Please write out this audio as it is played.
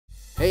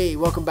Hey,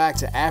 welcome back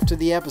to After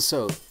the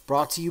Episode,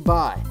 brought to you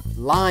by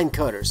Line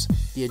Cutters,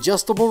 the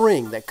adjustable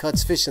ring that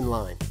cuts fishing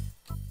line.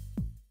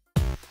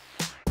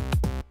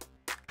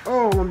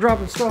 Oh, I'm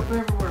dropping stuff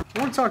everywhere. I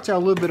want to talk to you a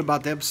little bit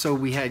about the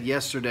episode we had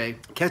yesterday,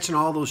 catching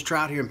all those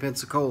trout here in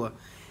Pensacola,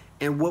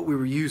 and what we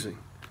were using.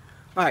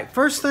 All right,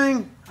 first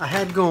thing I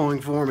had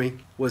going for me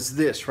was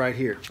this right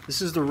here.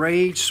 This is the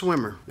Rage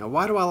Swimmer. Now,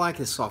 why do I like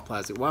this soft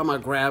plastic? Why am I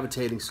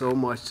gravitating so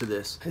much to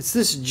this? It's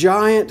this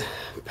giant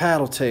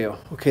paddle tail.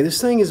 Okay, this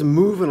thing is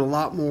moving a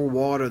lot more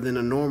water than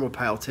a normal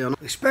paddle tail,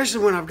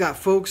 especially when I've got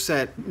folks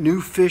that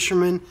new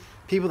fishermen,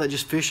 people that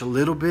just fish a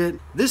little bit.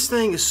 This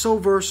thing is so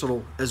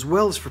versatile, as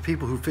well as for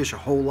people who fish a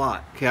whole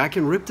lot. Okay, I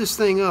can rip this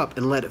thing up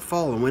and let it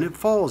fall, and when it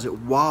falls,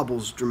 it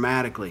wobbles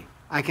dramatically.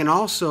 I can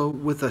also,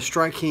 with a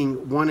Strike King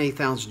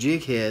 1/8 ounce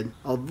jig head,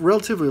 a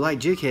relatively light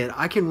jig head,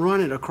 I can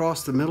run it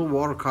across the middle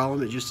water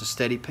column at just a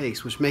steady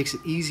pace, which makes it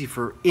easy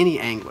for any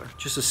angler.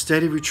 Just a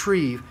steady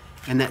retrieve,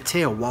 and that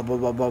tail, wobble,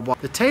 wobble, wobble.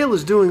 The tail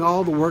is doing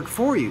all the work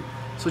for you.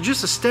 So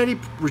just a steady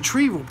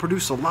retrieve will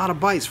produce a lot of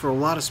bites for a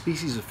lot of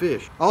species of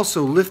fish.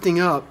 Also,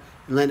 lifting up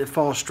and letting it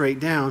fall straight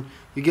down,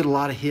 you get a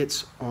lot of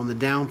hits on the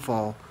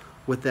downfall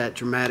with that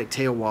dramatic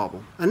tail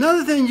wobble.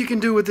 Another thing you can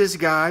do with this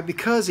guy,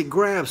 because it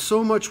grabs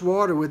so much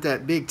water with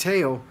that big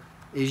tail,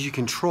 is you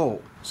can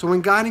troll. So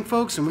when guiding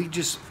folks and we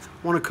just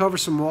want to cover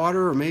some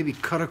water or maybe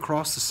cut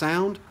across the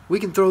sound, we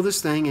can throw this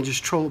thing and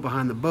just troll it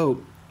behind the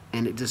boat,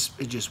 and it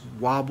just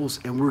wobbles,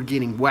 and we're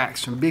getting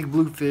whacks from big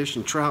bluefish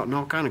and trout and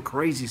all kind of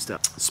crazy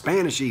stuff,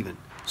 Spanish even.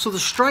 So the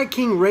Strike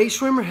King Rage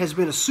Swimmer has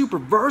been a super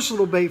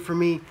versatile bait for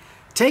me,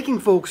 taking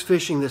folks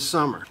fishing this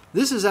summer.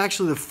 This is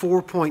actually the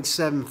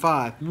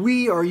 4.75.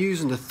 We are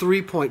using the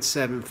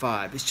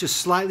 3.75. It's just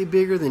slightly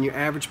bigger than your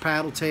average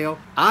paddle tail.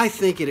 I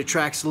think it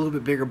attracts a little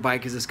bit bigger bite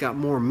because it's got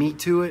more meat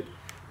to it,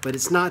 but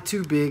it's not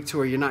too big to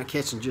where you're not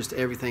catching just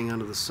everything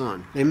under the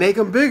sun. They make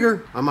them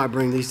bigger. I might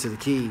bring these to the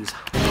Keys.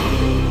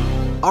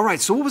 All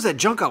right, so what was that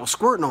junk I was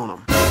squirting on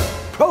them?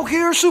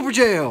 Procure Super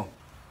Gel.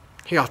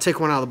 Here, I'll take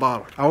one out of the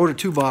bottle. I ordered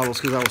 2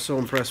 bottles because I was so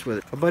impressed with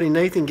it. My buddy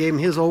Nathan gave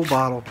me his old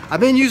bottle. I've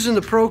been using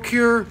the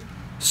Procure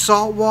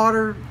salt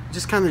water,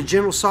 just kind of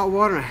general salt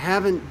water, and I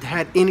haven't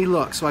had any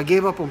luck, so I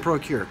gave up on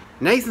Procure.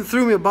 Nathan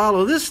threw me a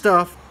bottle of this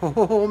stuff.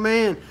 Oh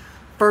man,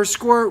 first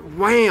squirt,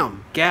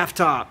 wham, gaff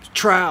tops,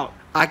 trout.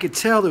 I could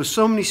tell there was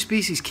so many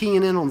species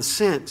keying in on the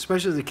scent,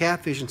 especially the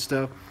catfish and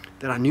stuff,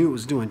 that I knew it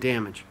was doing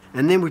damage.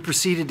 And then we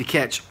proceeded to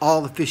catch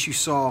all the fish you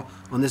saw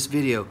on this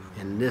video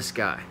and this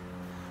guy.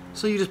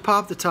 So you just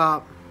pop the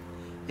top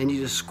and you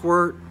just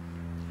squirt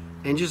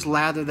and just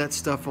lather that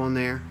stuff on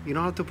there. You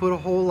don't have to put a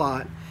whole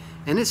lot.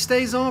 And it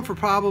stays on for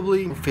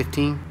probably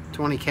 15,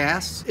 20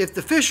 casts. If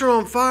the fish are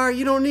on fire,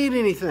 you don't need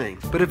anything.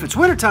 But if it's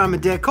wintertime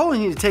and dead cold,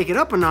 you need to take it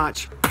up a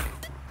notch.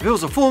 If it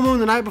was a full moon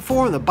the night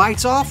before and the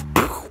bite's off,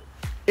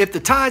 if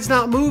the tide's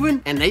not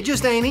moving and they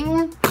just ain't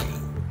eating.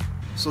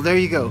 So there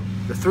you go.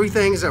 The 3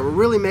 things that were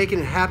really making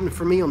it happen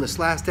for me on this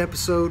last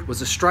episode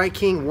was the Strike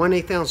King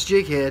 1/8 ounce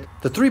jig head,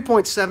 the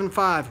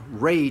 3.75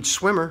 Rage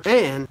Swimmer,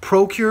 and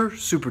Procure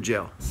Super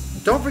Gel.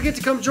 Don't forget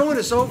to come join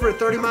us over at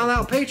 30 Mile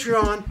Out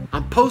Patreon.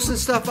 I'm posting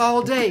stuff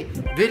all day.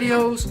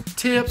 Videos,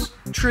 tips,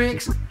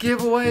 tricks,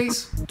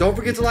 giveaways. Don't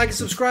forget to like and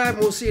subscribe, and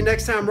we'll see you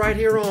next time right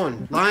here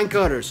on Line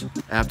Cutters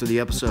After the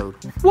Episode.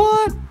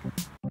 What?